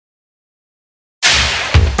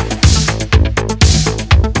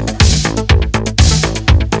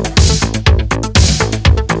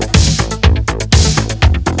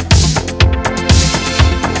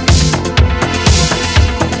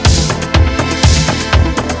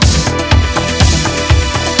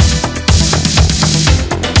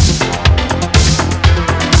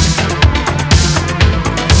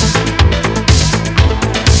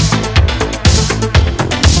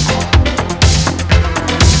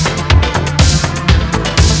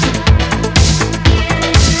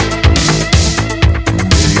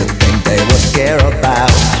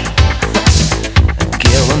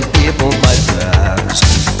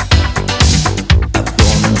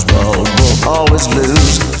always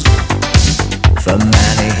lose. For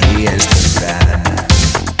many years to run.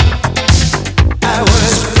 I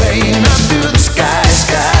was praying up to the sky,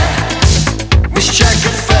 sky. Wish I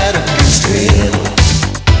could fight against hell.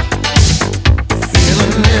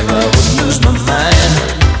 Feeling never would lose my mind.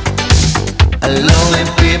 A lonely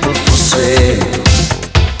people for sale.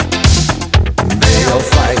 They all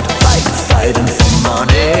fight, fight, fighting for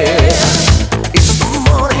money.